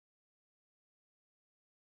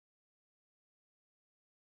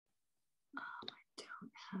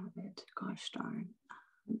have it. Gosh darn.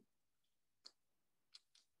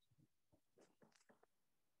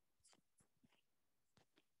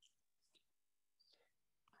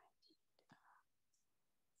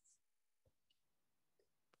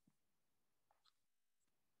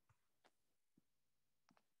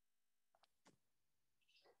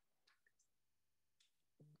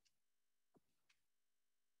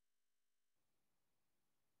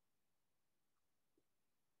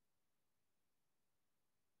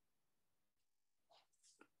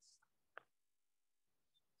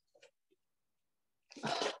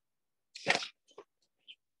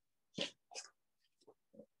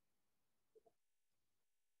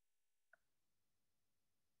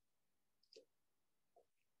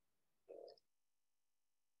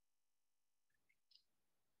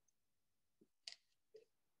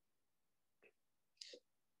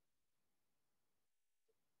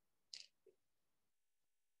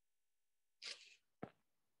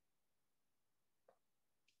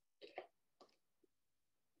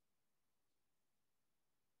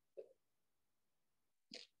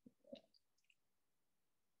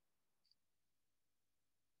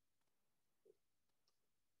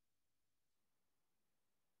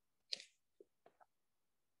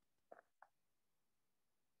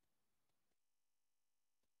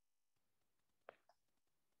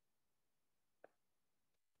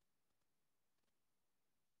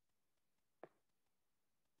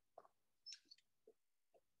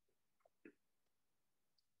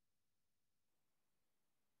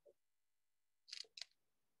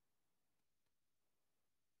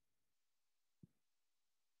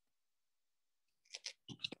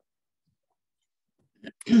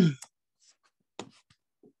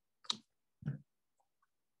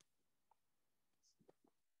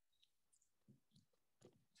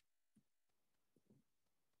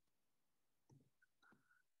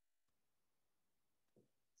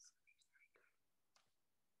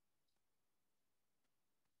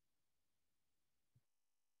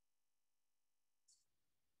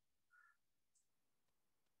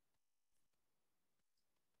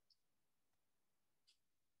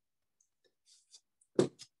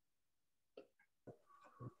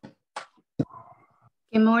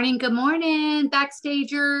 Good morning,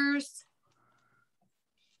 Backstagers.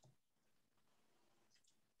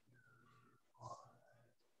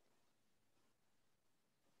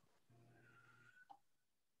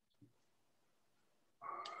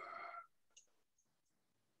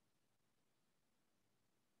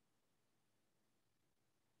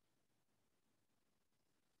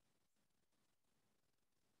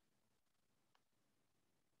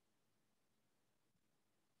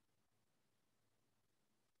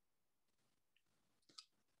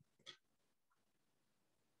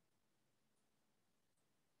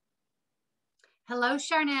 Hello,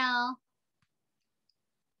 Charnel.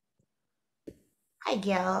 Hi,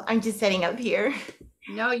 Gail. I'm just setting up here.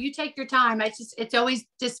 No, you take your time. It's always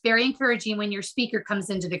just very encouraging when your speaker comes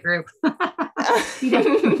into the group.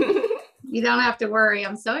 You don't have to worry.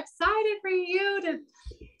 I'm so excited for you to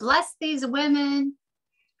bless these women.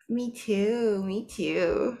 Me too. Me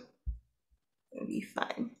too. It'll be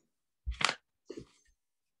fun.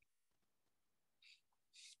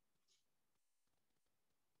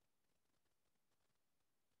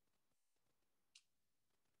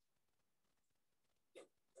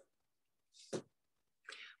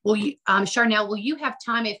 Will you, Charnel, will you have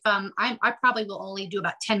time if I probably will only do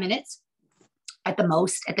about 10 minutes at the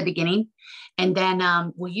most at the beginning. And then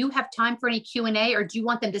will you have time for any Q&A, or do you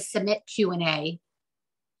want them to submit Q&A?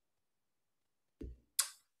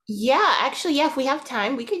 Yeah, actually, yeah, if we have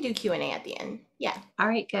time, we could do Q&A at the end. Yeah. All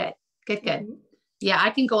right, good. Mm-hmm. Yeah, I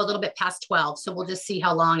can go a little bit past 12, so we'll just see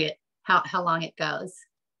how long it goes.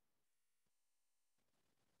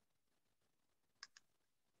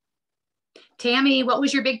 Tammy, what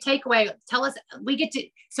was your big takeaway? Tell us.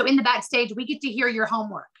 So in the backstage, we get to hear your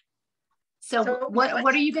homework. So what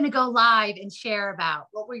are you going to go live and share about?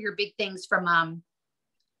 What were your big things from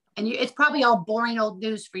and it's probably all boring old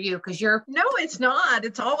news for you because you're. No, it's not.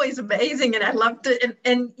 It's always amazing, and I loved it.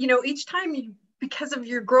 And you know, each time because of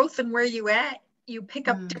your growth and where you at, you pick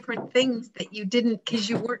up different things that you didn't because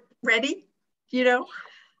you weren't ready. You know.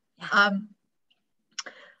 Yeah.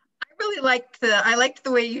 I liked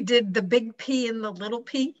the way you did the big P and the little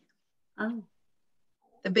P. Oh.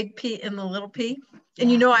 The big P and the little P.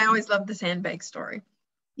 And you know I always love the sandbag story.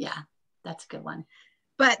 Yeah, that's a good one.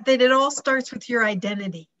 But that it all starts with your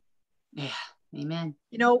identity. Yeah, amen.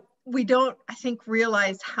 You know, we don't, I think,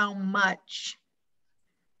 realize how much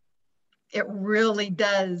it really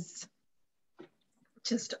does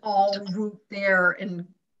just all root there and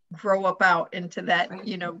grow up out into that,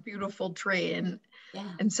 you know, beautiful tree. And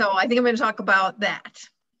Yeah. And so I think I'm going to talk about that.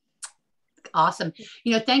 Awesome.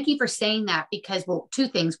 Thank you for saying that, because, well, two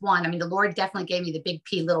things. One, I mean, the Lord definitely gave me the big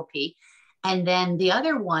P, little p. And then the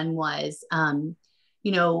other one was,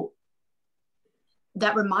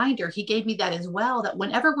 that reminder, he gave me that as well, that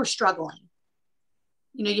whenever we're struggling,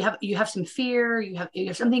 you have some fear, you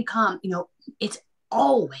have something come, it's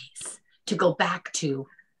always to go back to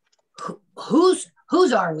whose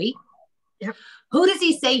are we? Yep. Who does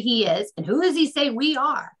he say he is? And who does he say we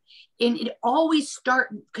are? And it always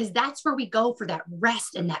starts, because that's where we go for that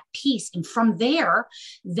rest and that peace. And from there,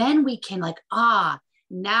 then we can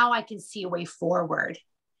now I can see a way forward.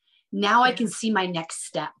 Now I can see my next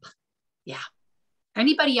step. Yeah.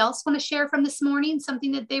 Anybody else want to share from this morning?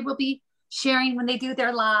 Something that they will be sharing when they do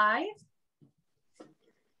their live?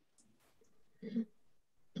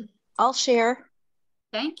 I'll share.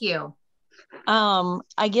 Thank you.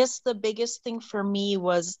 I guess the biggest thing for me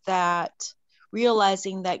was that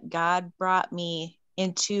realizing that God brought me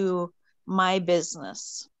into my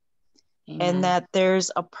business. Amen. And that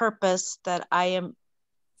there's a purpose that I am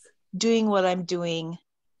doing what I'm doing,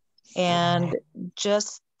 and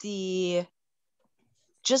just the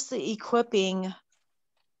equipping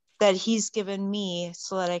that he's given me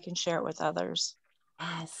so that I can share it with others.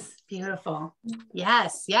 Yes. Beautiful.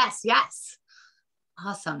 Yes. Yes. Yes.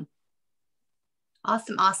 Awesome.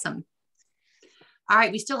 Awesome. Awesome. All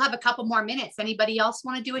right. We still have a couple more minutes. Anybody else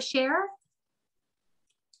want to do a share?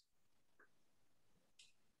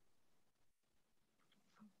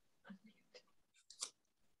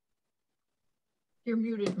 You're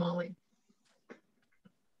muted, Molly.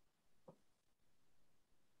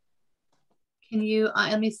 Can you,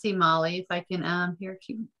 let me see, Molly, if I can,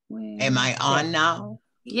 Am I on now?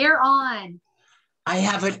 You're on. I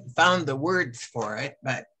haven't found the words for it,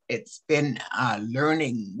 but it's been a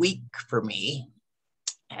learning week for me.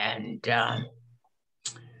 And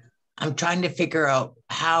I'm trying to figure out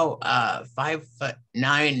how a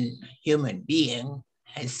 5'9" human being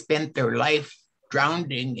has spent their life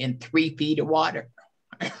drowning in 3 feet of water.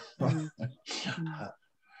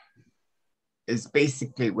 Is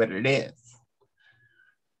basically what it is.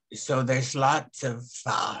 So there's lots of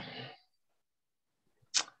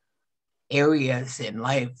areas in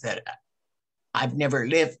life that I've never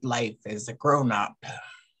lived life as a grown-up.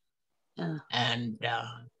 And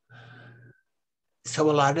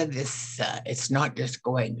so a lot of this, it's not just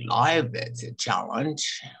going live as a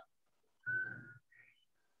challenge.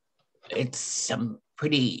 It's some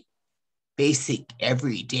pretty basic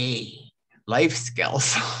everyday life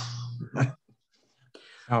skills.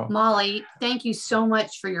 Molly, thank you so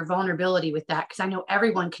much for your vulnerability with that, because I know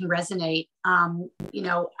everyone can resonate, on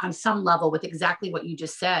some level with exactly what you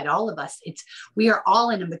just said. All of us, we are all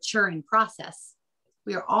in a maturing process.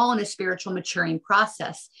 We are all in a spiritual maturing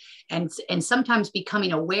process, and sometimes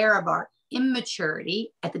becoming aware of our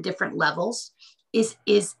immaturity at the different levels is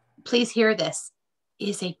please hear this,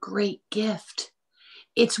 is a great gift.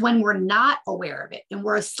 It's when we're not aware of it and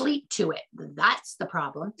we're asleep to it. That's the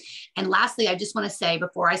problem. And lastly, I just want to say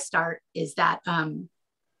before I start is that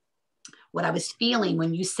what I was feeling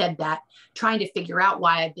when you said that, trying to figure out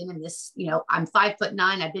why I've been in this, I'm 5'9",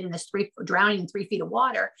 I've been in this drowning in 3 feet of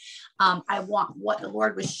water. What the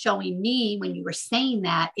Lord was showing me when you were saying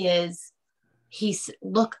that is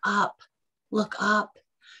look up.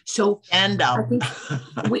 So stand up.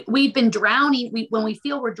 We've been drowning. When we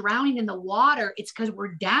feel we're drowning in the water, it's because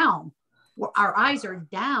we're down. Our eyes are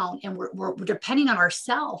down, and we're depending on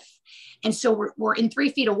ourselves. And so we're in 3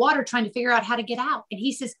 feet of water trying to figure out how to get out. And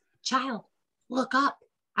he says, child, look up.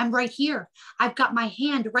 I'm right here. I've got my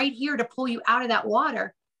hand right here to pull you out of that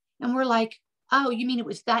water. And we're like, oh, you mean it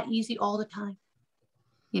was that easy all the time?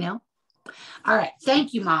 All right.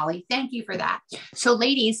 Thank you, Molly. Thank you for that. So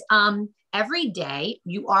ladies, every day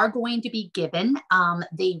you are going to be given,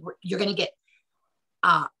 you're going to get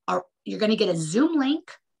a Zoom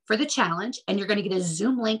link for the challenge, and you're going to get a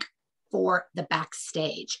Zoom link for the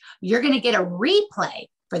backstage. You're going to get a replay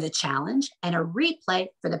for the challenge and a replay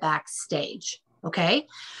for the backstage. Okay.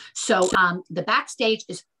 So the backstage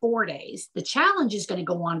is 4 days. The challenge is going to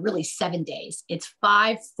go on really 7 days. It's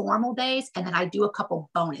 5 formal days, and then I do a couple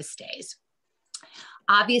bonus days.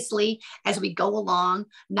 Obviously, as we go along,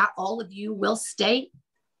 not all of you will stay.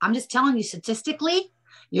 I'm just telling you, statistically,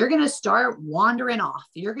 you're going to start wandering off.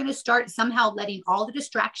 You're going to start somehow letting all the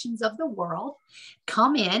distractions of the world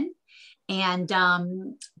come in and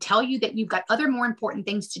tell you that you've got other more important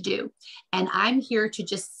things to do. And I'm here to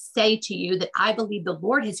just say to you that I believe the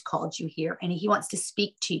Lord has called you here and he wants to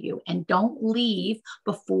speak to you, and don't leave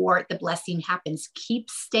before the blessing happens. Keep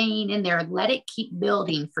staying in there. Let it keep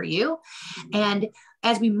building for you. And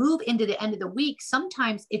as we move into the end of the week,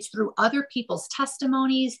 sometimes it's through other people's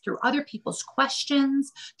testimonies, through other people's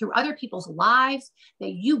questions, through other people's lives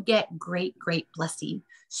that you get great, great blessing.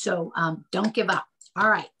 So don't give up. All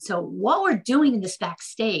right. So what we're doing in this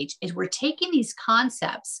backstage is we're taking these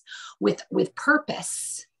concepts with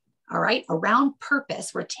purpose. All right. Around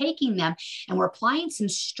purpose, we're taking them and we're applying some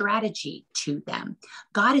strategy to them.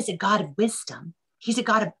 God is a God of wisdom. He's a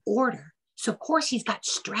God of order. So of course he's got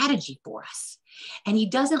strategy for us, and he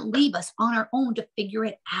doesn't leave us on our own to figure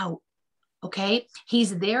it out. Okay.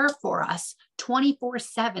 He's there for us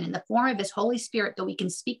 24/7 in the form of his Holy Spirit that we can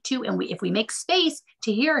speak to. And if we make space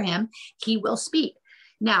to hear him, he will speak.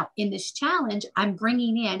 Now, in this challenge, I'm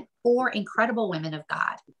bringing in 4 incredible women of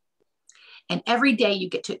God. And every day you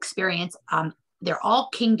get to experience, they're all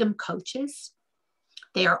kingdom coaches.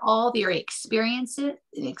 They are all very experienced.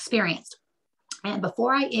 And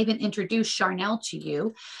before I even introduce Charnel to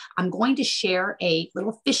you, I'm going to share a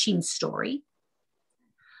little fishing story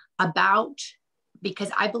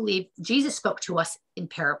because I believe Jesus spoke to us in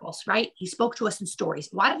parables, right? He spoke to us in stories.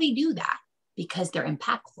 Why did he do that? Because they're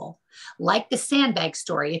impactful. Like the sandbag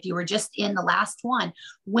story, if you were just in the last one,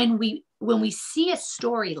 when we see a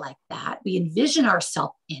story like that, we envision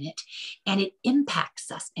ourselves in it and it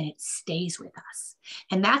impacts us and it stays with us.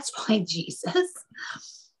 And that's why Jesus,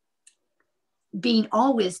 being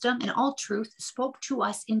all wisdom and all truth, spoke to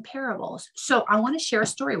us in parables. So I want to share a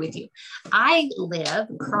story with you. I live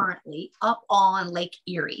currently up on Lake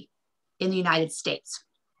Erie in the United States.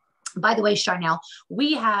 By the way, Charnel,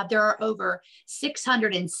 there are over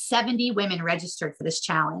 670 women registered for this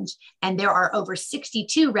challenge, and there are over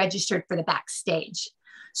 62 registered for the backstage.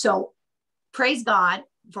 So praise God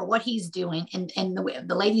for what he's doing, and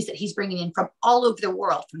the ladies that he's bringing in from all over the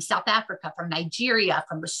world, from South Africa, from Nigeria,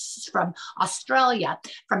 from Australia,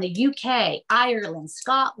 from the UK, Ireland,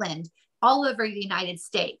 Scotland, all over the United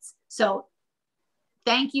States. So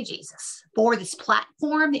thank you, Jesus, for this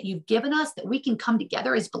platform that you've given us, that we can come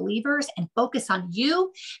together as believers and focus on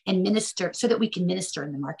you and minister, so that we can minister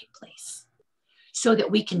in the marketplace, so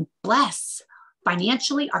that we can bless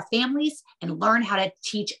financially our families and learn how to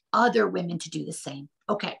teach other women to do the same.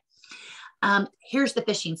 Okay. Here's the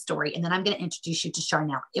fishing story, and then I'm going to introduce you to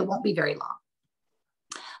Charnel. It won't be very long.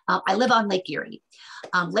 I live on Lake Erie.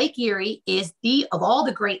 Lake Erie is of all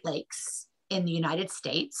the Great Lakes in the United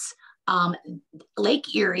States,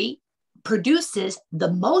 Lake Erie produces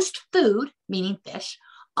the most food, meaning fish,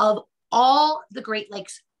 of all the Great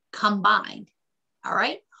Lakes combined. All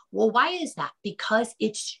right. Well, why is that? Because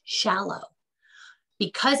it's shallow.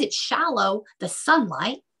 Because it's shallow, the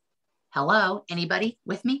sunlight, hello, anybody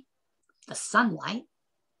with me? The sunlight,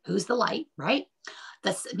 who's the light, right?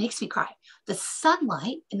 It makes me cry. The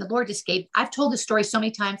sunlight, and the Lord just gave, I've told this story so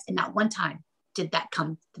many times, and not one time did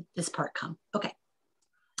this part come. Okay.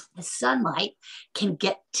 The sunlight can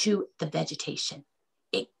get to the vegetation.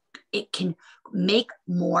 It can make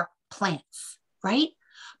more plants, right?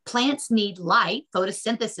 Plants need light,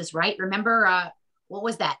 photosynthesis, right? Remember, what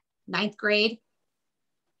was that? 9th grade,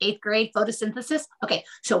 8th grade photosynthesis? Okay,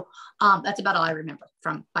 so that's about all I remember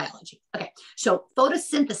from biology. Okay, so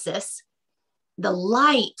photosynthesis, the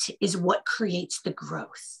light is what creates the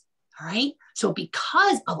growth, all right? So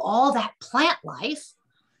because of all that plant life,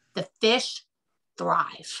 the fish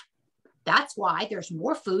thrive. That's why there's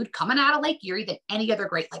more food coming out of Lake Erie than any other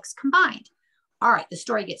Great Lakes combined. All right, the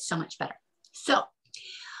story gets so much better. So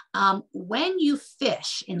when you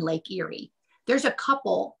fish in Lake Erie, there's a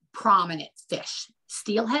couple prominent fish.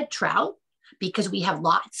 Steelhead trout, because we have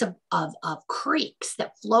lots of creeks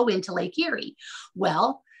that flow into Lake Erie.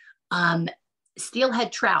 Well,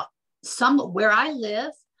 steelhead trout, where I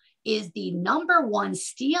live, is the #1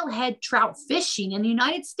 steelhead trout fishing in the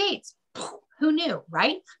United States. Who knew,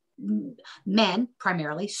 right? Men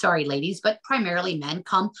primarily, sorry ladies, but primarily men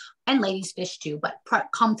come, and ladies fish too, but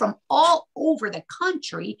come from all over the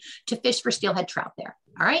country to fish for steelhead trout there.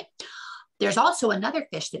 All right. There's also another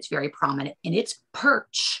fish that's very prominent, and it's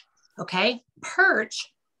perch. Okay.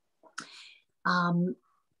 Perch,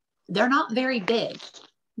 they're not very big.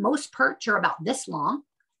 Most perch are about this long,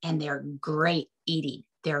 and they're great eating.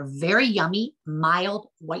 They're very yummy, mild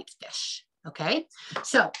white fish. Okay.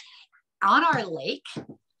 So on our lake,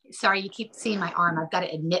 sorry, you keep seeing my arm. I've got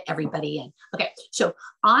to admit everybody in. Okay, so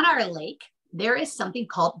on our lake, there is something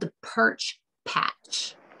called the perch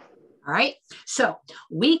patch. All right, so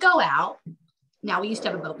we go out. Now, we used to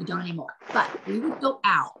have a boat. We don't anymore. But we would go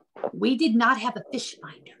out. We did not have a fish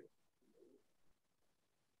finder.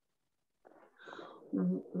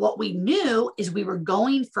 what we knew is we were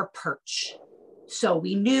going for perch. So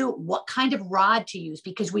we knew what kind of rod to use,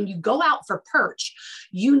 because when you go out for perch,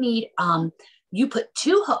 you need, you put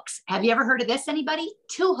 2 hooks. Have you ever heard of this, anybody?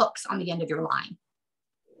 2 hooks on the end of your line.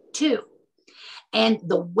 2. And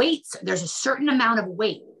the weights, there's a certain amount of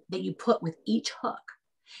weight that you put with each hook.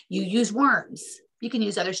 You use worms. You can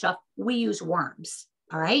use other stuff. We use worms.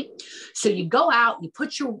 All right. So you go out, you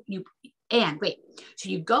put your, so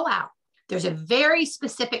you go out. There's a very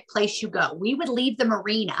specific place you go. We would leave the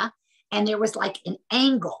marina and there was like an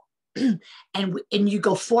angle and you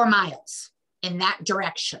go 4 miles in that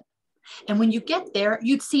direction. And when you get there,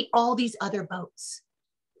 you'd see all these other boats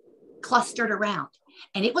clustered around.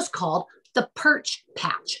 And it was called the perch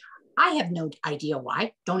patch. I have no idea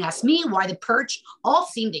why. Don't ask me why the perch all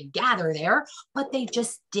seemed to gather there, but they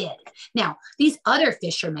just did. Now, these other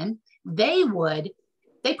fishermen, they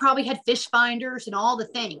probably had fish finders and all the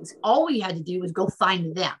things. All we had to do was go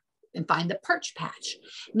find them and find the perch patch.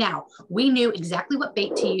 Now, we knew exactly what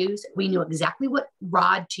bait to use. We knew exactly what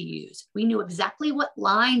rod to use. We knew exactly what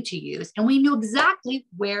line to use, and we knew exactly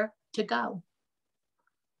where to go.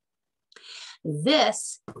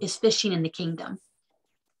 This is fishing in the kingdom.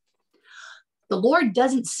 The Lord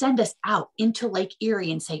doesn't send us out into Lake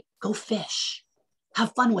Erie and say, go fish,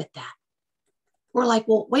 have fun with that. We're like,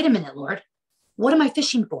 well, wait a minute, Lord, what am I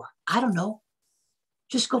fishing for? I don't know.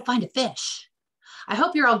 Just go find a fish. I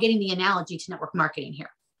hope you're all getting the analogy to network marketing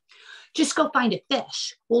here. Just go find a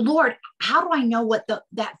fish. Well, Lord, how do I know what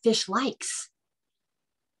that fish likes?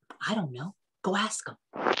 I don't know. Go ask him.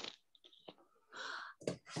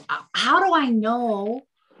 How do I know?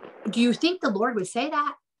 Do you think the Lord would say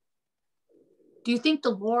that? Do you think the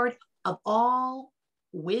Lord of all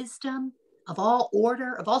wisdom, of all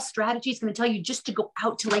order, of all strategy is going to tell you just to go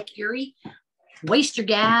out to Lake Erie, waste your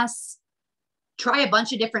gas, try a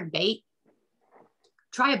bunch of different bait,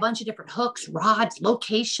 try a bunch of different hooks, rods,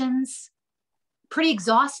 locations? Pretty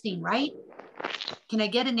exhausting, right? Can I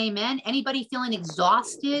get an amen? Anybody feeling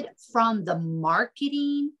exhausted from the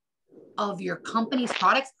marketing of your company's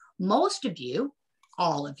products? Most of you,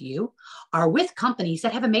 all of you, are with companies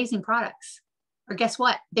that have amazing products. Or guess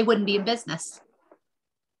what? They wouldn't be in business.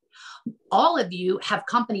 All of you have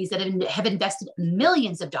companies that have invested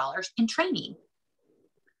millions of dollars in training.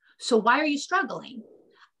 So why are you struggling?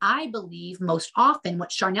 I believe most often what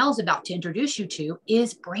Charnel is about to introduce you to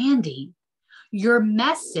is branding. Your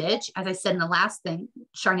message, as I said in the last thing,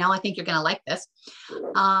 Charnel, I think you're going to like this.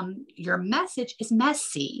 Your message is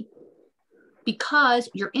messy because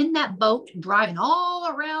you're in that boat driving all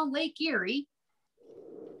around Lake Erie,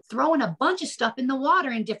 throwing a bunch of stuff in the water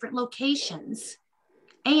in different locations.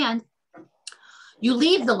 And you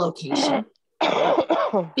leave the location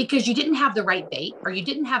because you didn't have the right bait, or you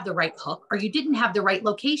didn't have the right hook, or you didn't have the right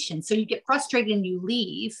location. So you get frustrated and you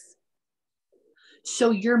leave.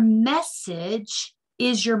 So your message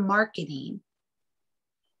is your marketing.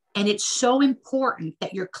 And it's so important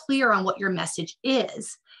that you're clear on what your message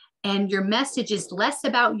is. And your message is less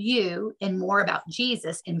about you and more about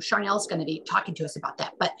Jesus. And Charnel's going to be talking to us about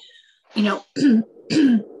that. But, you know,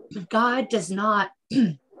 God does not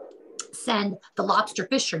send the lobster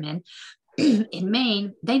fishermen in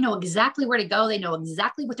Maine. They know exactly where to go. They know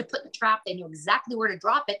exactly what to put in the trap. They know exactly where to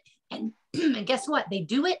drop it. And guess what? They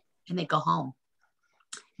do it and they go home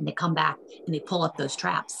and they come back and they pull up those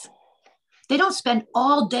traps. They don't spend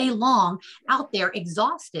all day long out there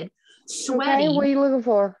exhausted, sweating. Okay, what are you looking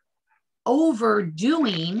for?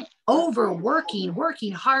 Overdoing, overworking,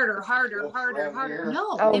 working harder.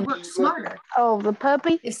 No, they work smarter. Oh, the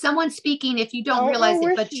puppy? If someone's speaking, if you don't realize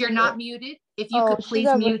it, but you're not muted, if you could please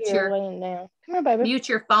mute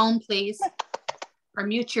your phone, please, or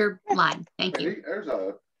mute your line. Thank you.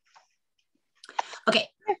 Okay,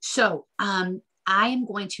 so I am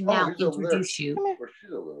going to now introduce you.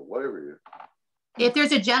 If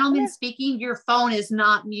there's a gentleman speaking, your phone is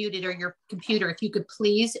not muted, or your computer, if you could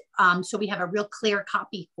please, so we have a real clear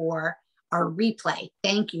copy for our replay.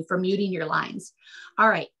 Thank you for muting your lines. All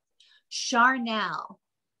right, Charnel.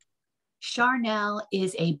 Charnel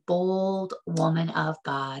is a bold woman of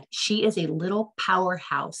God. She is a little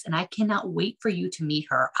powerhouse, and I cannot wait for you to meet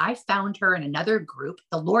her. I found her in another group.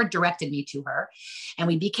 The Lord directed me to her, and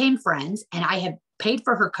we became friends, and I have paid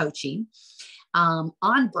for her coaching on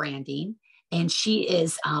branding. And she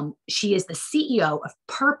is the CEO of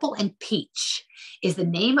Purple and Peach is the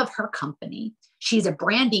name of her company. She's a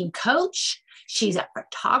branding coach. She's a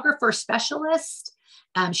photographer specialist.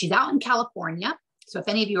 She's out in California. So if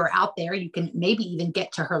any of you are out there, you can maybe even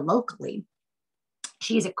get to her locally.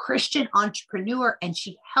 She's a Christian entrepreneur, and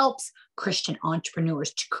she helps Christian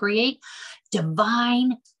entrepreneurs to create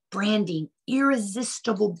divine branding,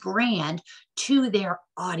 irresistible brand to their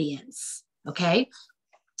audience. Okay.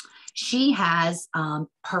 She has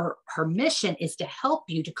her mission is to help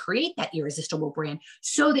you to create that irresistible brand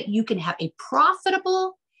so that you can have a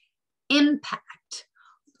profitable impact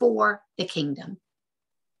for the kingdom.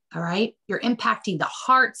 All right. You're impacting the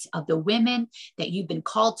hearts of the women that you've been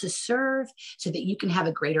called to serve so that you can have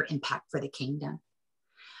a greater impact for the kingdom.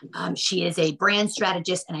 She is a brand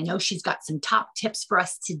strategist, and I know she's got some top tips for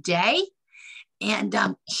us today. And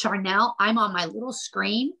Charnel, I'm on my little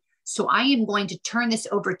screen, so I am going to turn this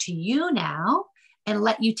over to you now and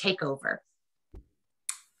let you take over.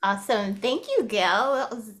 Awesome. Thank you, Gail. That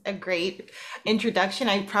was a great introduction.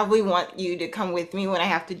 I probably want you to come with me when I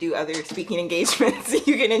have to do other speaking engagements.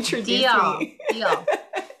 You can introduce me. Deal.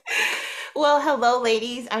 Well, hello,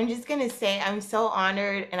 ladies. I'm just going to say I'm so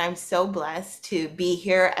honored and I'm so blessed to be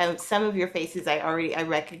here. Some of your faces I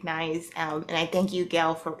recognize, and I thank you,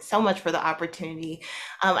 Gail, for so much for the opportunity.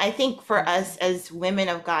 I think for us as women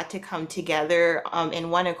of God to come together in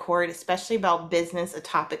one accord, especially about business, a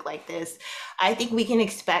topic like this, I think we can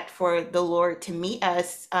expect for the Lord to meet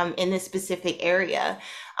us in this specific area.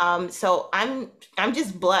 So I'm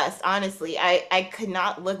just blessed, honestly. I could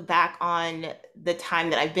not look back on the time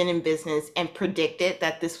that I've been in business and predicted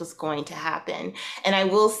that this was going to happen. And I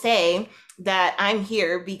will say that I'm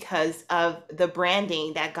here because of the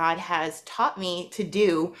branding that God has taught me to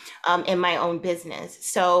do in my own business.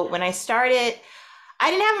 So when I started, I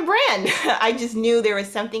didn't have a brand. I just knew there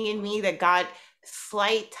was something in me that God,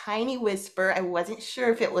 slight tiny whisper, I wasn't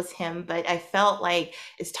sure if it was him, but I felt like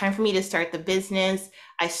it's time for me to start the business.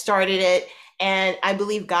 I started it, and I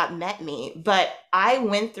believe God met me. But I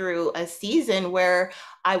went through a season where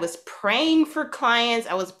I was praying for clients,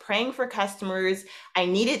 I was praying for customers. I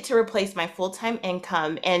needed to replace my full-time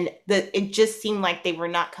income, and it just seemed like they were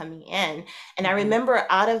not coming in. And I remember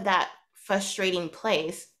out of that frustrating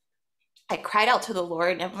place, I cried out to the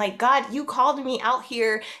Lord, and I'm like, God, you called me out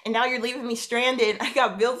here and now you're leaving me stranded. I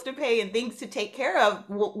got bills to pay and things to take care of.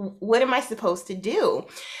 What am I supposed to do?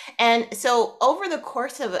 And so over the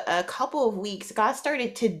course of a couple of weeks, God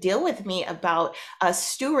started to deal with me about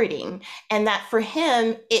stewarding, and that for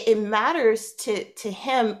him, it matters to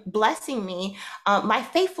him blessing me, my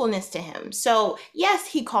faithfulness to him. So yes,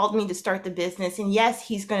 he called me to start the business, and yes,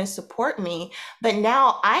 he's going to support me, but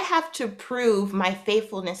now I have to prove my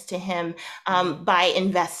faithfulness to him by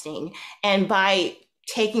investing and by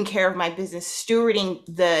taking care of my business, stewarding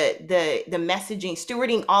the messaging,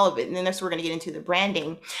 stewarding all of it. And then that's where we're going to get into the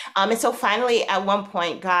branding. And so finally, at one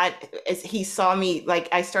point, God, as he saw me, like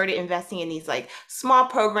I started investing in these like small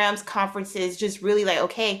programs, conferences, just really like,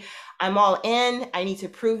 okay, I'm all in. I need to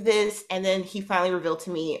prove this. And then he finally revealed to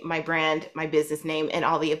me my brand, my business name, and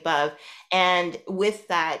all the above. And with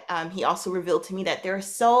that, he also revealed to me that there are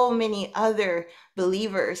so many other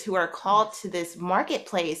believers who are called to this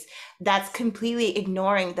marketplace that's completely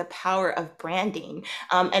ignoring the power of branding.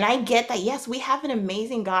 And I get that, yes, we have an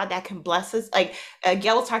amazing God that can bless us. Like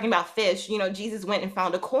Gail was talking about fish, Jesus went and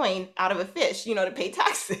found a coin out of a fish, to pay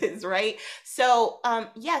taxes, right? So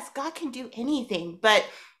yes, God can do anything, but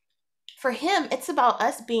for him, it's about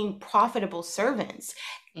us being profitable servants.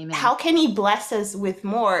 Amen. How can he bless us with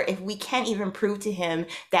more if we can't even prove to him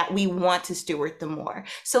that we want to steward the more?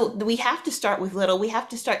 So we have to start with little. We have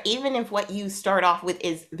to start, even if what you start off with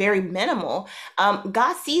is very minimal.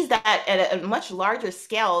 God sees that at a much larger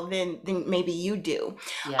scale than maybe you do.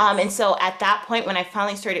 Yes. And so at that point, when I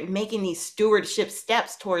finally started making these stewardship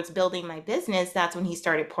steps towards building my business, that's when he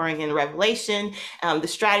started pouring in revelation, the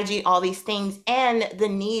strategy, all these things, and the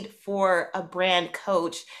need for a brand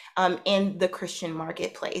coach in the Christian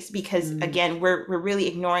marketplace, because again, we're really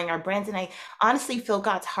ignoring our brands. And I honestly feel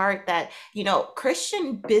God's heart that,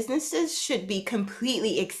 Christian businesses should be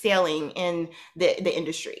completely excelling in the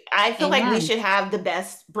industry. I feel like we should have the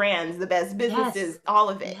best brands, the best businesses, all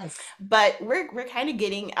of it. Yes. But we're kind of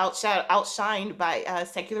getting outshined by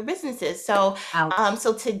secular businesses. So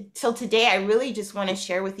so today I really just want to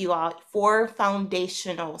share with you all 4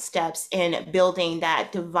 foundational steps in building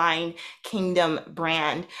that divine kingdom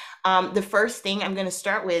brand. The first thing I'm going to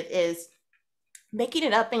start with is making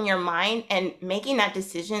it up in your mind and making that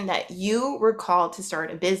decision that you were called to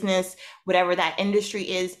start a business, whatever that industry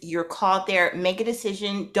is, you're called there. Make a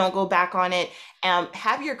decision. Don't go back on it.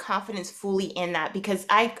 Have your confidence fully in that, because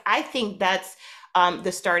I think that's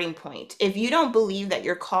the starting point. If you don't believe that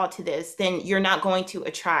you're called to this, then you're not going to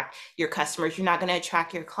attract your customers. You're not going to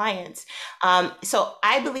attract your clients. So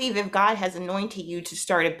I believe if God has anointed you to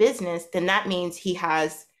start a business, then that means he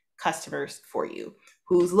has customers for you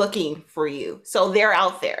who's looking for you. So they're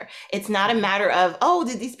out there. It's not a matter of, oh,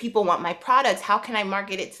 did these people want my products? How can I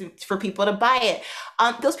market it for people to buy it?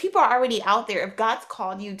 Those people are already out there. If God's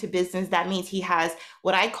called you to business, that means he has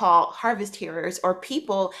what I call harvest hearers, or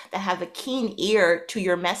people that have a keen ear to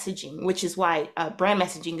your messaging, which is why brand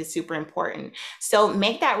messaging is super important. So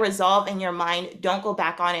make that resolve in your mind. Don't go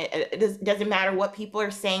back on it. It doesn't matter what people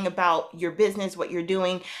are saying about your business, what you're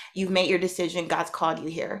doing. You've made your decision. God's called you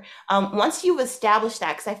here. Once you've established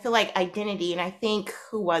that, because I feel like identity, and I think,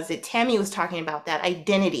 who was it? Tammy was talking about that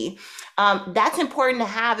identity. That's important to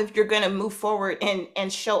have if you're going to move forward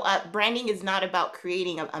and show up. Branding is not about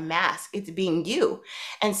creating a mask. It's being you.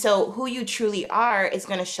 And so who you truly are is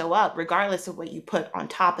going to show up regardless of what you put on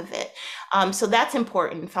top of it. So that's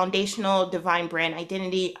important. Foundational divine brand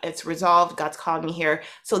identity. It's resolved. God's called me here.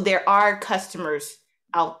 So there are customers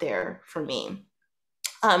out there for me.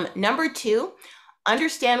 Number 2,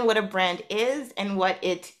 understand what a brand is and what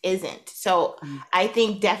it isn't. So I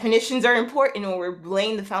think definitions are important when we're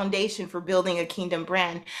laying the foundation for building a kingdom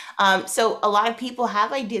brand. So a lot of people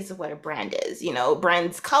have ideas of what a brand is, you know,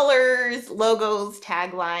 brands, colors, logos,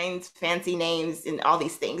 taglines, fancy names, and all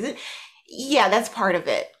these things. Yeah, that's part of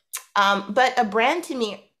it. But a brand to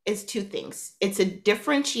me is 2 things. It's a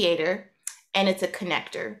differentiator and it's a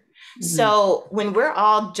connector. So when we're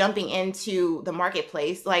all jumping into the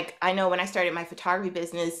marketplace, like I know when I started my photography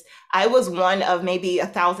business, I was one of maybe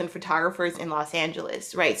 1,000 photographers in Los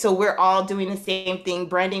Angeles, right? So we're all doing the same thing,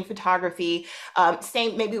 branding photography,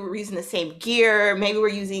 maybe we're using the same gear, maybe we're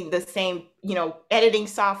using the same, you know, editing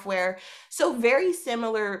software. So very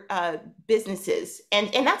similar businesses,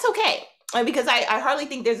 and that's okay. Because I hardly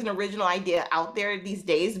think there's an original idea out there these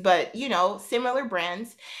days, but, you know, similar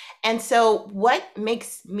brands. And so what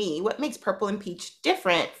makes Purple and Peach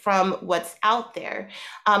different from what's out there?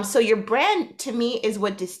 So your brand, to me, is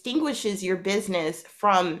what distinguishes your business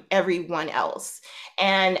from everyone else.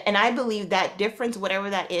 And I believe that difference, whatever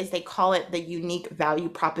that is, they call it the unique value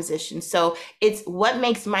proposition. So it's what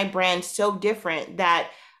makes my brand so different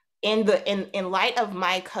that in light of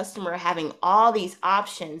my customer having all these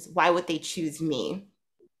options, why would they choose me?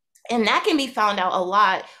 And that can be found out a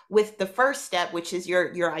lot with the first step, which is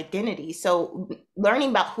your identity. So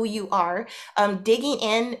learning about who you are, digging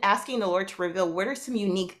in, asking the Lord to reveal what are some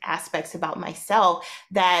unique aspects about myself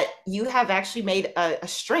that you have actually made a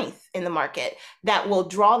strength in the market that will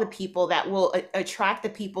draw the people, that will attract the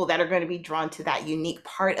people that are going to be drawn to that unique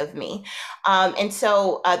part of me. And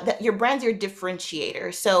so your brand's your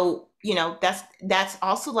differentiator. So, you know, that's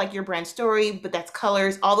also like your brand story, but that's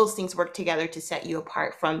colors. All those things work together to set you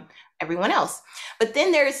apart from everyone else. But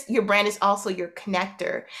then there's your brand is also your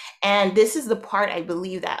connector. And this is the part I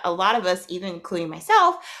believe that a lot of us, even including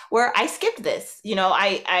myself, where I skipped this. You know,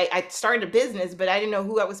 I started a business, but I didn't know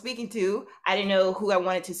who I was speaking to. I didn't know who I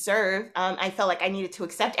wanted to serve. I felt like I needed to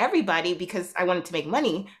accept everybody because I wanted to make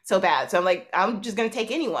money so bad. So I'm like, I'm just going to take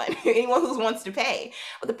anyone who wants to pay.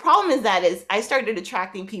 But the problem is I started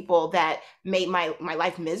attracting people that made my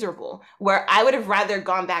life miserable, where I would have rather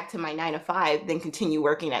gone back to my 9-to-5 than continue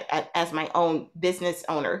working as my own business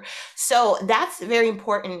owner. So that's very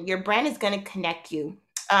important. Your brand is going to connect you.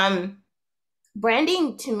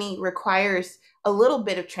 Branding to me requires a little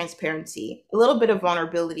bit of transparency, a little bit of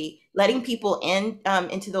vulnerability, letting people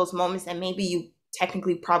into those moments that maybe you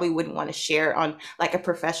technically probably wouldn't want to share on like a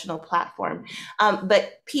professional platform.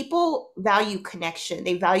 But people value connection.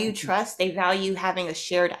 They value trust. They value having a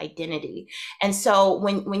shared identity. And so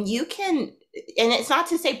when you can, and it's not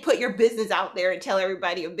to say put your business out there and tell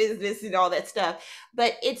everybody your business and all that stuff,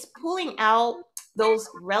 but it's pulling out those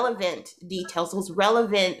relevant details, those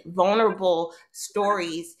relevant, vulnerable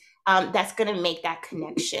stories that's going to make that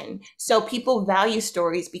connection. So people value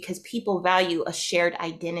stories because people value a shared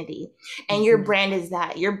identity. And your brand is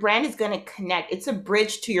that. Your brand is going to connect. It's a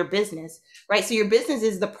bridge to your business, right? So your business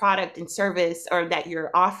is the product and service or that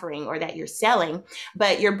you're offering or that you're selling,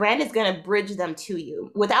 but your brand is going to bridge them to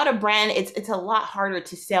you. Without a brand, it's a lot harder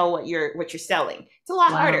to sell what you're selling. It's a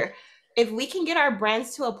lot harder. If we can get our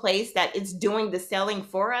brands to a place that it's doing the selling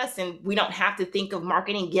for us and we don't have to think of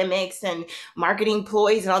marketing gimmicks and marketing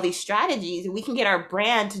ploys and all these strategies, and we can get our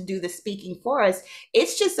brand to do the speaking for us,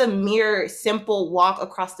 it's just a mere simple walk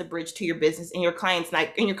across the bridge to your business, and your clients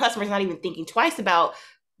and your customers not even thinking twice about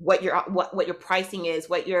what your pricing is,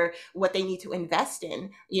 what they need to invest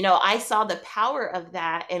in. You know, I saw the power of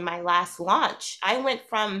that in my last launch. I went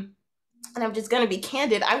from, and I'm just going to be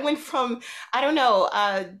candid, I went from, I don't know,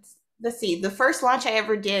 let's see, the first launch I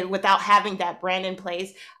ever did without having that brand in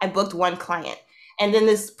place, I booked 1 client. And then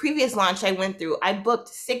this previous launch I went through, I booked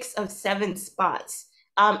 6 of 7 spots.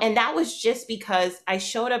 And that was just because I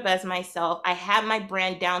showed up as myself. I had my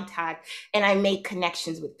brand down tagged and I made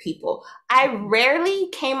connections with people. I rarely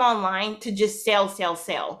came online to just sell.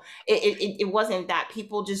 It wasn't that.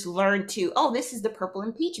 People just learned to, oh, this is the Purple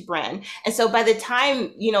and Peach brand. And so by the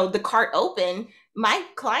time, the cart opened, my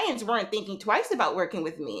clients weren't thinking twice about working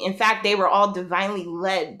with me. In fact, they were all divinely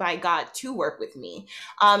led by God to work with me.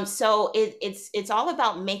 So it's all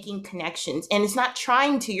about making connections, and it's not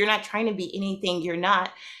you're not trying to be anything you're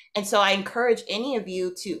not. And so I encourage any of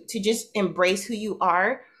you to just embrace who you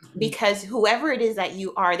are, because whoever it is that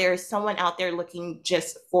you are, there is someone out there looking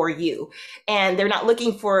just for you. And they're not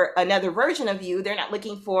looking for another version of you. They're not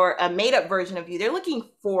looking for a made up version of you. They're looking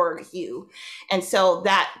for you. And so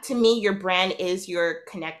that, to me, your brand is your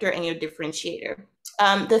connector and your differentiator.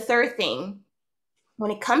 The third thing,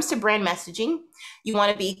 when it comes to brand messaging, you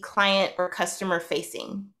want to be client or customer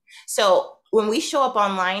facing. So when we show up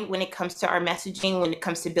online, when it comes to our messaging, when it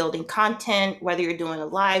comes to building content, whether you're doing a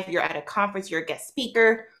live, you're at a conference, you're a guest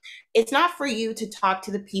speaker, it's not for you to talk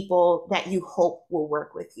to the people that you hope will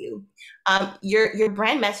work with you. Your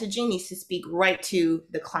brand messaging needs to speak right to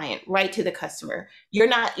the client, right to the customer. You're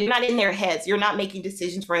not in their heads. You're not making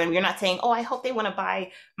decisions for them. You're not saying, oh, I hope they want to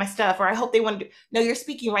buy my stuff, or I hope they want to. No, you're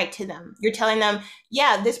speaking right to them. You're telling them,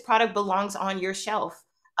 yeah, this product belongs on your shelf.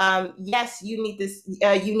 Yes, you need this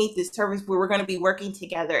service where we're going to be working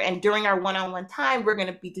together. And during our one-on-one time, we're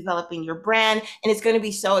going to be developing your brand, and it's going to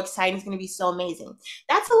be so exciting. It's going to be so amazing.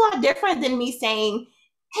 That's a lot different than me saying,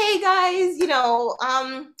 hey guys,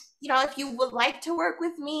 if you would like to work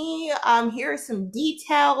with me, here are some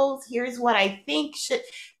details. Here's what I think should.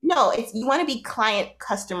 No, you want to be client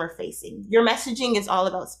customer facing. Your messaging is all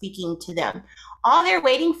about speaking to them. All they're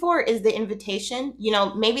waiting for is the invitation.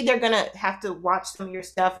 Maybe they're going to have to watch some of your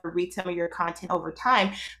stuff or read some of your content over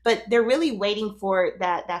time, but they're really waiting for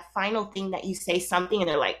that final thing that you say something and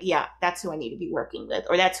they're like, yeah, that's who I need to be working with,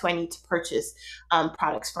 or that's who I need to purchase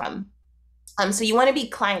products from. So you want to be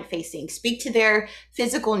client facing, speak to their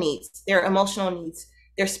physical needs, their emotional needs,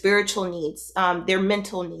 their spiritual needs, their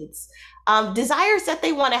mental needs, desires that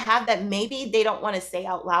they want to have that maybe they don't want to say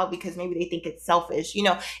out loud because maybe they think it's selfish.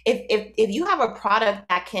 If you have a product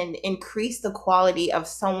that can increase the quality of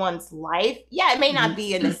someone's life, yeah, it may not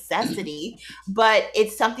be a necessity, but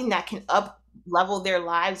it's something that can level their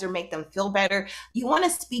lives or make them feel better. You want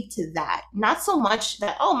to speak to that, not so much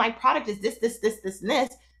that, oh, my product is this, and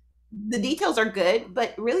this. The details are good,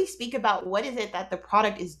 but really speak about what is it that the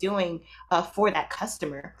product is doing for that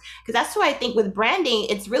customer. Because that's why I think with branding,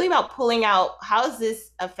 it's really about pulling out, how is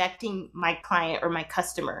this affecting my client or my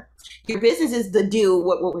customer? Your business is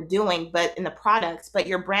what we're doing, but in the products, but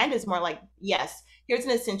your brand is more like, yes, here's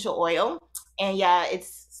an essential oil, and yeah,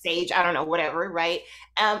 it's sage, I don't know, whatever, right?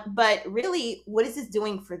 But really, what is this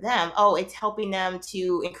doing for them? Oh, it's helping them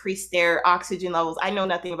to increase their oxygen levels. I know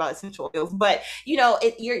nothing about essential oils, but you're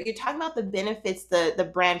talking about the benefits, the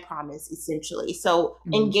brand promise, essentially. So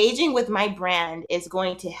engaging with my brand is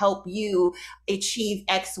going to help you achieve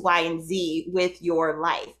X, Y, and Z with your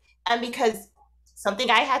life. And because something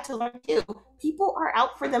I had to learn too, people are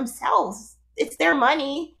out for themselves. It's their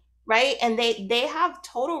money, right? And they have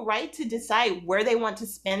total right to decide where they want to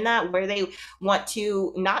spend that, where they want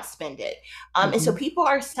to not spend it. And so people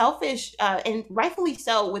are selfish, and rightfully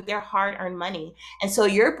so, with their hard-earned money. And so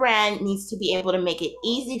your brand needs to be able to make it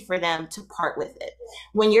easy for them to part with it.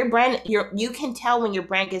 When your brand, you can tell when your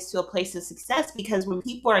brand gets to a place of success, because when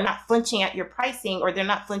people are not flinching at your pricing, or they're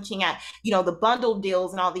not flinching at, the bundle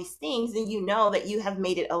deals and all these things, then you know that you have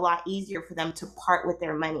made it a lot easier for them to part with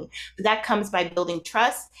their money. But that comes by building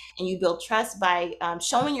trust. And you build trust by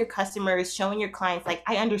showing your customers, showing your clients, like,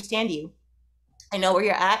 I understand you. I know where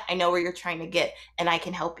you're at. I know where you're trying to get, and I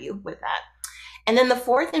can help you with that. And then the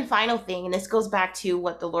fourth and final thing, and this goes back to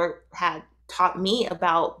what the Lord had taught me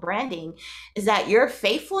about branding, is that your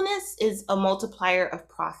faithfulness is a multiplier of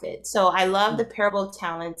profit. So I love the parable of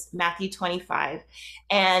talents, Matthew 25.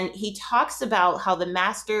 And he talks about how the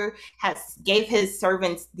master gave his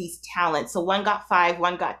servants these talents. So one got 5,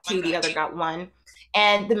 one got 2, the other got 1.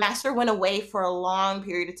 And the master went away for a long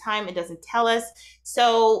period of time. It doesn't tell us.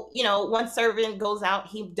 So, one servant goes out,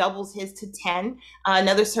 he doubles his to 10.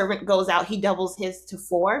 Another servant goes out, he doubles his to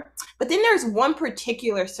 4. But then there's one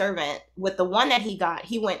particular servant, with the one that he got,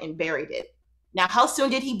 he went and buried it. Now, how soon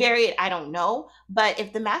did he bury it? I don't know. But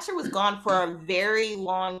if the master was gone for a very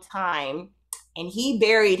long time and he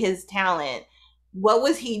buried his talent, what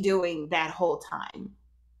was he doing that whole time?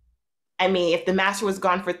 I mean, if the master was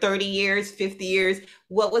gone for 30 years, 50 years,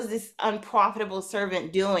 what was this unprofitable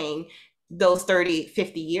servant doing those 30,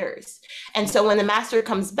 50 years. And so when the master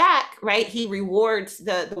comes back, right, he rewards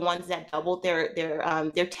the ones that doubled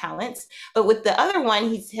their talents. But with the other one,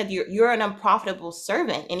 he said, you're an unprofitable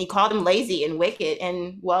servant. And he called him lazy and wicked.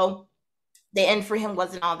 And well, the end for him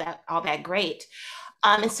wasn't all that great.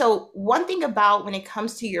 And so one thing about when it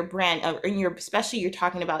comes to your brand, especially you're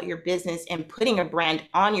talking about your business and putting a brand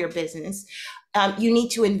on your business, you need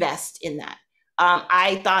to invest in that.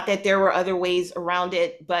 I thought that there were other ways around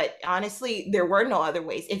it, but honestly, there were no other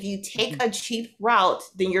ways. If you take a cheap route,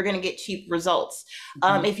 then you're going to get cheap results.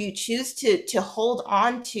 If you choose to hold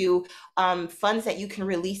on to funds that you can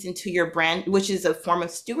release into your brand, which is a form of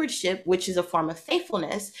stewardship, which is a form of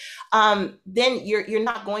faithfulness, then you're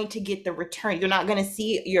not going to get the return. You're not going to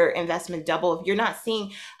see your investment double. If you're not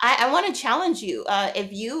seeing, I want to challenge you.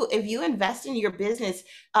 If you invest in your business,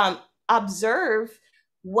 observe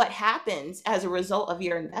what happens as a result of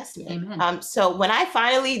your investment. So when I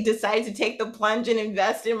finally decided to take the plunge and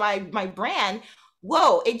invest in my brand,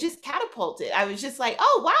 whoa, it just catapulted. I was just like,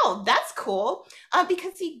 oh, wow, that's cool.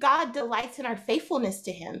 Because see, God delights in our faithfulness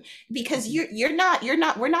to him, because we're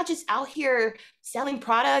not just out here selling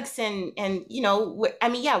products and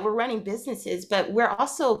we're running businesses, but we're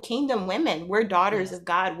also kingdom women. We're daughters of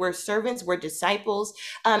God. We're servants, we're disciples.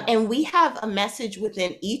 And we have a message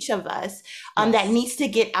within each of us that needs to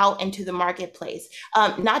get out into the marketplace.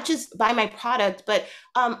 Not just buy my product, but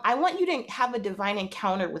I want you to have a divine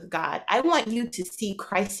encounter with God. I want you to see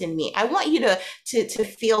Christ in me. I want you to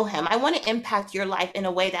feel him. I want to impact your life in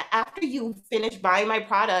a way that after you finish buying my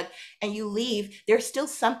product and you leave, there's still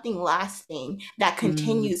something lasting that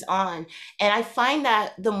continues on. And I find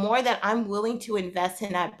that the more that I'm willing to invest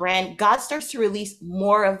in that brand, God starts to release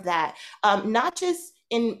more of that, not just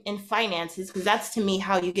in finances, because that's to me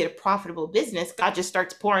how you get a profitable business. God just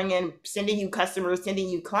starts pouring in, sending you customers, sending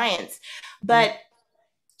you clients. But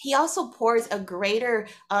he also pours a greater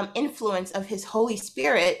influence of his Holy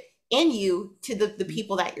Spirit in you to the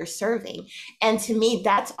people that you're serving. And to me,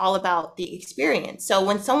 that's all about the experience. So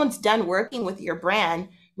when someone's done working with your brand,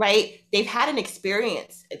 right, they've had an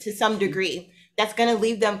experience to some degree that's going to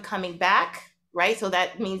leave them coming back, right? So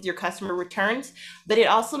that means your customer returns, but it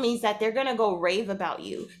also means that they're going to go rave about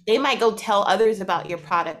you. They might go tell others about your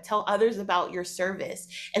product, tell others about your service.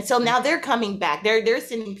 And so now they're coming back. They're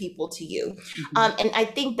sending people to you. And I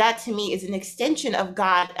think that to me is an extension of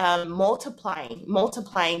God multiplying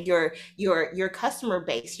your customer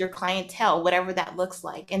base, your clientele, whatever that looks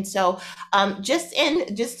like. And so just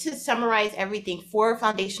to summarize everything, 4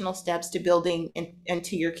 foundational steps to building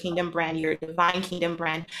into your kingdom brand, your divine kingdom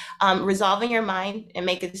brand, resolving your mind and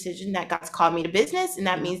make a decision that God's called me to business. And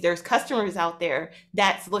that means there's customers out there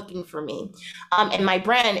that's looking for me. And my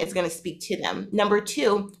brand is going to speak to them. Number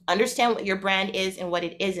 2, understand what your brand is and what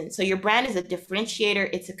it isn't. So your brand is a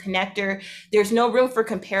differentiator. It's a connector. There's no room for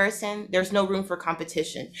comparison. There's no room for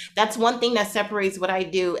competition. That's one thing that separates what I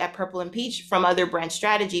do at Purple and Peach from other brand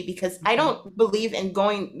strategy, because I don't believe in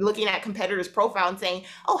looking at competitors' profile and saying,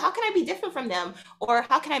 oh, how can I be different from them? Or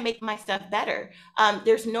how can I make my stuff better?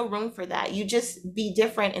 There's no room for that. You just be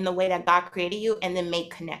different in the way that God created you, and then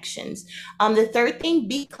make connections. The third thing,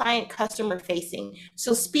 be client customer facing.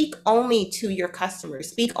 So speak only to your customers.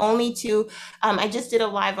 Speak only to, I just did a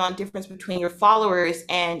live on difference between your followers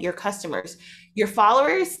and your customers. Your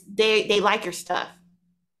followers, they like your stuff.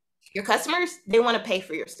 Your customers, they want to pay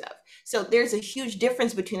for your stuff. So there's a huge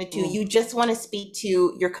difference between the two. You just want to speak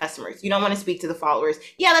to your customers. You don't want to speak to the followers.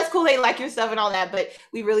 Yeah, that's cool. They like your stuff and all that, but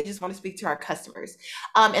we really just want to speak to our customers.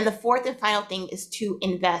 And the fourth and final thing is to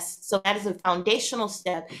invest. So that is a foundational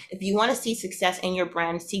step. If you want to see success in your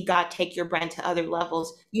brand, see God take your brand to other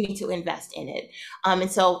levels, you need to invest in it.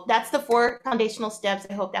 And so that's the 4 foundational steps.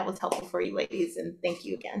 I hope that was helpful for you, ladies. And thank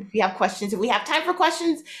you again. If you have questions, if we have time for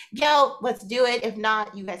questions, Gail, let's do it. If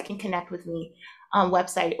not, you guys can connect with me on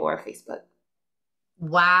website or Facebook.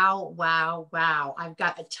 Wow. I've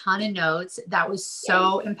got a ton of notes. That was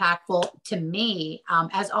so impactful to me.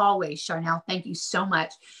 As always, Charnel, thank you so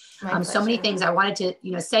much. So many things I wanted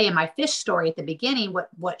to, say in my fish story at the beginning.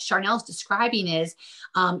 What Charnel's describing is,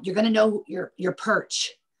 you're going to know your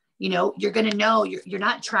perch. You're going to know you're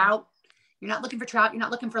not trout. You're not looking for trout. You're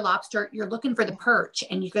not looking for lobster. You're looking for the perch,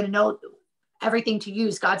 and you're going to know everything to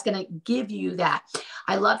use. God's going to give you that.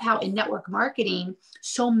 I love how in network marketing,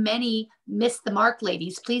 so many miss the mark,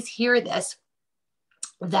 ladies. Please hear this,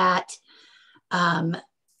 that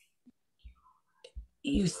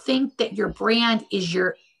you think that your brand is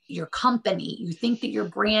your company. You think that your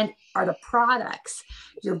brand are the products.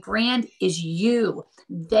 Your brand is you.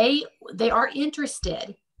 They are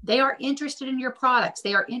interested. They are interested in your products.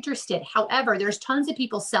 They are interested. However, there's tons of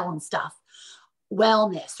people selling stuff.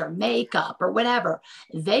 wellness or makeup or whatever.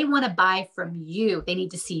 They want to buy from you. They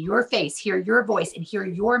need to see your face, hear your voice, and hear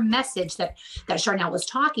your message that Charnel was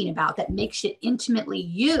talking about, that makes it intimately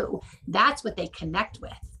you. That's what they connect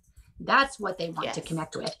with. That's what they want to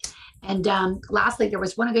connect with. And lastly, there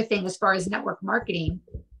was one other thing as far as network marketing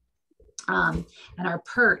and our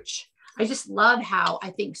perch. I just love how I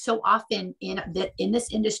think so often in this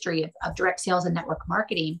industry of direct sales and network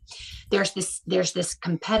marketing, there's this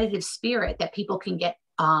competitive spirit that people can get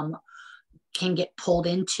pulled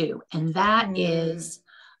into, and that is,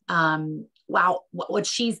 wow, what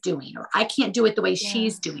she's doing, or I can't do it the way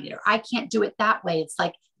she's doing it, or I can't do it that way. It's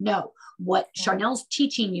like, no, what Charnel's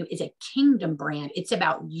teaching you is a kingdom brand. It's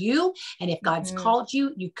about you, and if God's called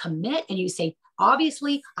you, you commit and you say,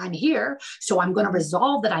 obviously, I'm here, so I'm going to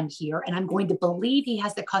resolve that I'm here, and I'm going to believe he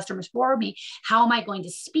has the customers for me. How am I going to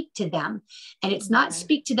speak to them? And it's not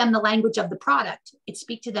speak to them the language of the product. It's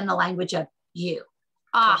speak to them the language of you.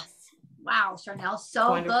 Wow, Charnel,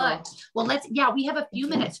 so good. Well, we have a few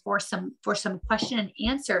minutes for some question and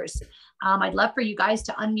answers. I'd love for you guys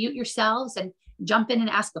to unmute yourselves and jump in and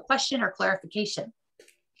ask a question or clarification.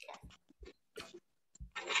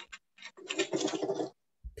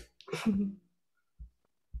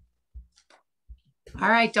 All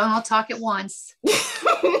right, don't all talk at once.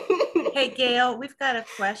 Hey, Gail, we've got a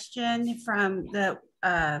question from the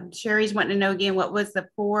Sherry's wanting to know again, what was the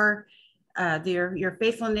four, your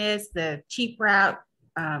faithfulness, the cheap route,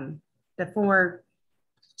 the four.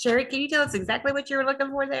 Sherry, can you tell us exactly what you were looking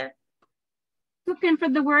for there? Looking for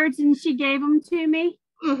the words, and she gave them to me.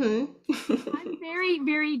 Mm-hmm. I'm very,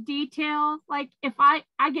 very detailed. Like if I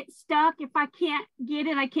get stuck, if I can't get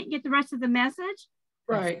it, I can't get the rest of the message.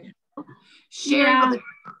 Right. Sherry, well,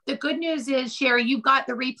 the good news is, Sherry, you've got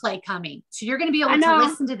the replay coming. So you're going to be able to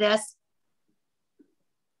listen to this.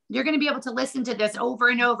 You're going to be able to listen to this over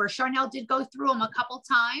and over. Charnel did go through them a couple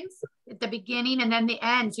times at the beginning and then the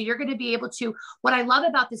end. So you're going to be able to, what I love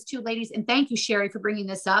about this too, ladies, and thank you, Sherry, for bringing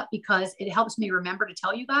this up, because it helps me remember to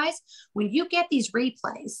tell you guys, when you get these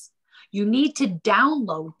replays, you need to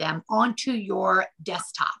download them onto your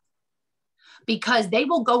desktop, because they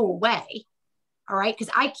will go away. All right.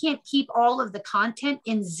 Because I can't keep all of the content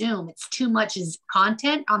in Zoom. It's too much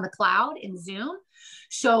content on the cloud in Zoom.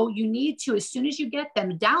 So you need to, as soon as you get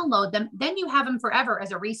them, download them. Then you have them forever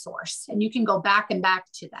as a resource, and you can go back and back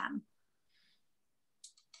to them.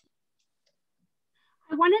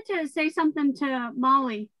 I wanted to say something to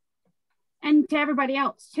Molly and to everybody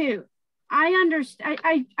else too. I understand.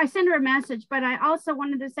 I sent her a message, but I also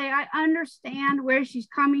wanted to say I understand where she's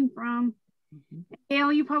coming from.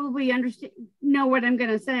 Gail, you probably know what I'm going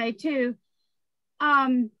to say too.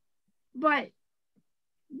 But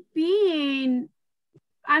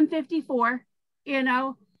I'm 54,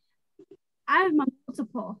 I'm a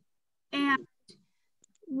multiple. And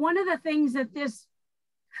one of the things that this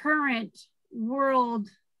current world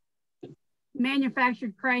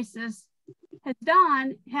manufactured crisis has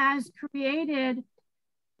done has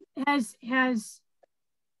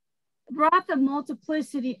brought the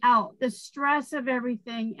multiplicity out, the stress of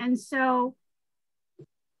everything. And so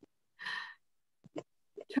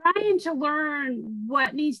trying to learn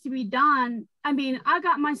what needs to be done. I mean, I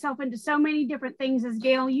got myself into so many different things, as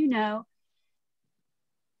Gail,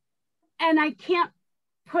 and I can't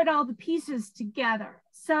put all the pieces together.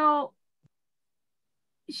 So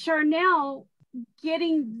Charnel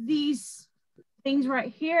getting these things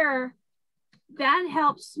right here, that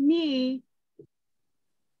helps me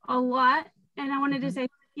a lot. And I wanted to say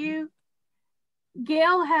thank you.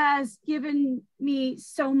 Gail has given me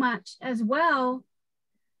so much as well.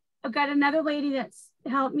 I've got another lady that's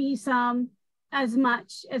helped me as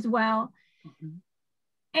much as well.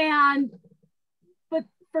 But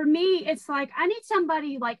for me, it's like, I need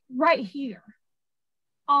somebody like right here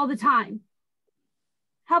all the time,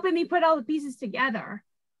 helping me put all the pieces together.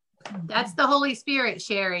 That's the Holy Spirit,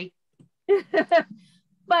 Sherry.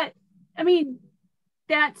 But I mean,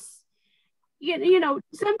 that's,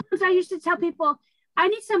 sometimes I used to tell people, I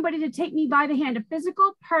need somebody to take me by the hand, a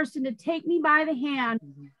physical person to take me by the hand.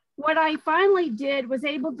 What I finally was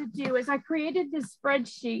able to do is I created this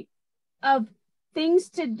spreadsheet of things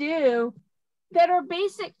to do that are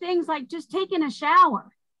basic things, like just taking a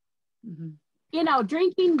shower,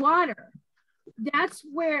 drinking water. That's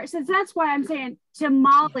why I'm saying to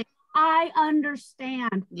Molly, I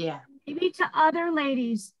understand. Yeah. Maybe to other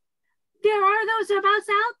ladies, there are those of us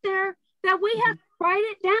out there that we have to write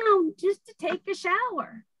it down just to take a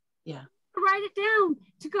shower. Yeah. Write it down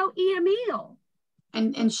to go eat a meal.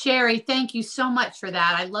 And Sherry, thank you so much for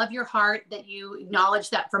that. I love your heart that you acknowledge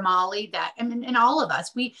that for Molly, and all of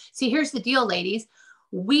us. Here's the deal, ladies.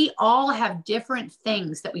 We all have different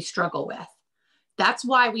things that we struggle with. That's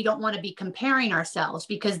why we don't want to be comparing ourselves,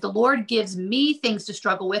 because the Lord gives me things to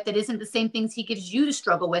struggle with that isn't the same things he gives you to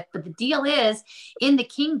struggle with. But the deal is, in the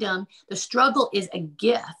kingdom, the struggle is a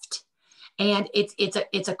gift. And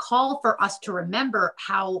it's a call for us to remember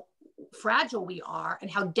how fragile we are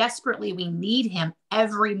and how desperately we need him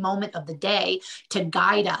every moment of the day to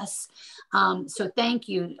guide us. So thank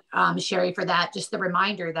you, Sherry, for that. Just the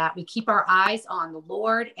reminder that we keep our eyes on the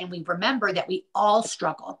Lord, and we remember that we all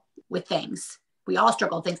struggle with things. We all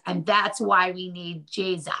struggle with things, and that's why we need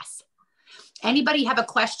Jesus. Anybody have a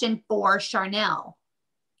question for Charnel,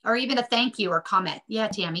 or even a thank you or comment? Yeah,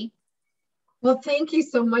 Tammy. Well, thank you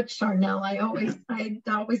so much, Charnel. I always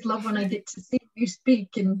love when I get to see you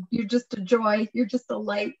speak, and you're just a joy. You're just a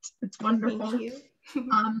light. It's wonderful. Thank you.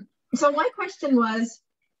 So my question was,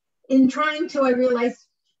 in trying to, I realize,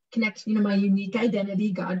 connect, my unique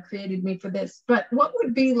identity. God created me for this, but what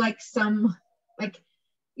would be like some, like,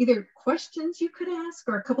 either questions you could ask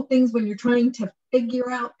or a couple things when you're trying to figure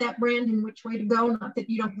out that brand and which way to go? Not that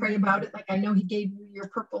you don't pray about it. Like, I know he gave you your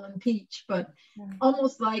purple and peach, but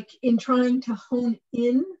almost like in trying to hone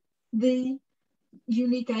in the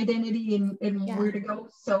unique identity and where to go.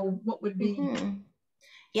 So what would be?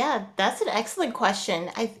 Yeah, that's an excellent question.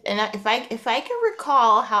 If I can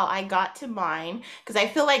recall how I got to mine, because I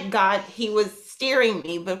feel like God, he was steering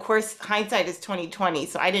me, but of course hindsight is 2020,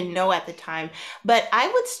 so I didn't know at the time. But I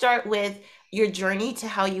would start with your journey to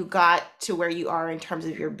how you got to where you are in terms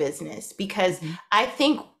of your business, because I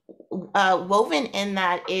think woven in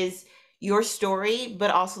that is your story,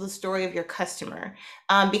 but also the story of your customer,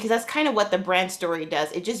 because that's kind of what the brand story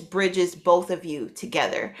does. It just bridges both of you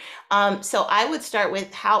together. So I would start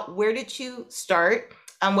with where did you start?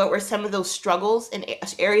 What were some of those struggles and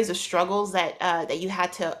areas of struggles that you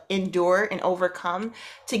had to endure and overcome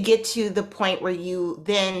to get to the point where you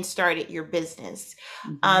then started your business?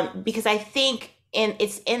 Because I think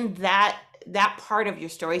it's in that part of your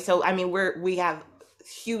story. So I mean, we have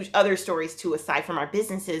huge other stories too aside from our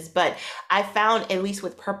businesses, but I found, at least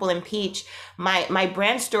with Purple and Peach, my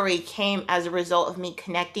brand story came as a result of me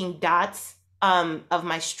connecting dots of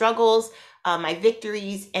my struggles, my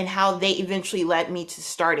victories, and how they eventually led me to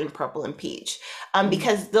starting Purple and Peach.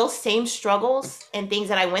 Because those same struggles and things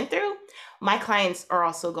that I went through, my clients are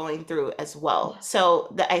also going through as well.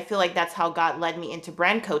 So I feel like that's how God led me into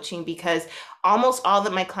brand coaching, because almost all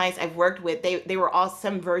of my clients I've worked with, they were all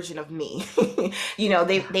some version of me.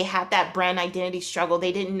 They had that brand identity struggle.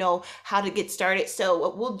 They didn't know how to get started. So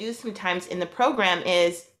what we'll do sometimes in the program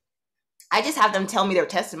is I just have them tell me their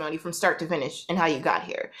testimony from start to finish and how you got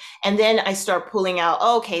here. And then I start pulling out,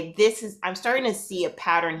 okay, I'm starting to see a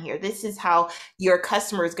pattern here. This is how your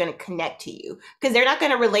customer is going to connect to you, because they're not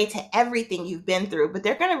going to relate to everything you've been through, but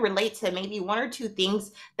they're going to relate to maybe one or two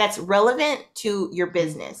things that's relevant to your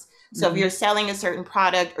business. So if you're selling a certain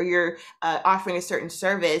product or you're offering a certain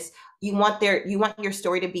service, you want your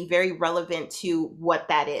story to be very relevant to what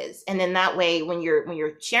that is. And then that way, when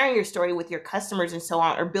you're sharing your story with your customers and so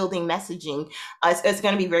on, or building messaging, it's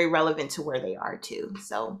going to be very relevant to where they are too.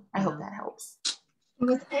 So I hope that helps. It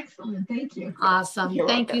was excellent. Thank you. Awesome.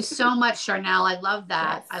 Thank you so much, Charnel. I love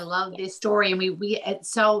that. Yes. I love this story. And it's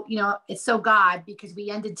so God, because we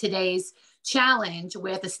ended today's challenge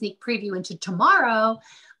with a sneak preview into tomorrow,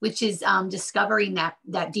 which is discovering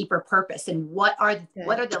that deeper purpose, and what are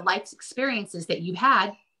the life experiences that you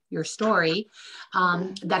had, your story,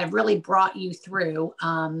 that have really brought you through,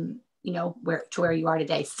 where you are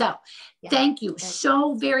today. So thank you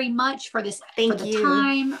so very much for this, for the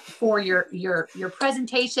time, for your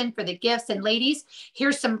presentation, for the gifts. And ladies,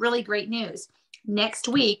 here's some really great news. Next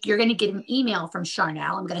week, you're going to get an email from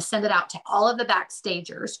Charnel. I'm going to send it out to all of the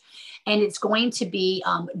backstagers, and it's going to be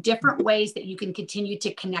different ways that you can continue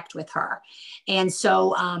to connect with her. And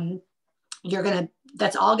so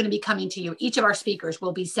that's all going to be coming to you. Each of our speakers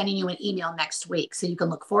will be sending you an email next week, so you can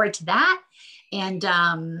look forward to that. And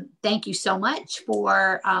thank you so much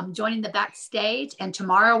for joining the backstage. And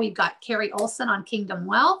tomorrow we've got Carrie Olson on Kingdom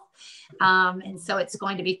Wealth. And so it's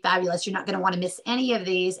going to be fabulous. You're not going to want to miss any of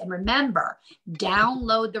these. And remember,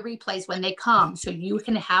 download the replays when they come, so you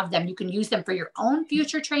can have them. You can use them for your own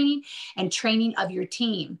future training and training of your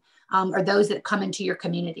team, or those that come into your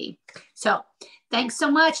community. So thanks so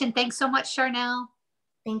much. And thanks so much, Charnel.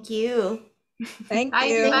 Thank you. Thank Bye,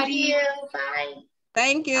 you. everybody. Bye.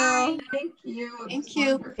 Thank you. Bye. Thank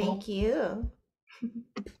you. Thank you.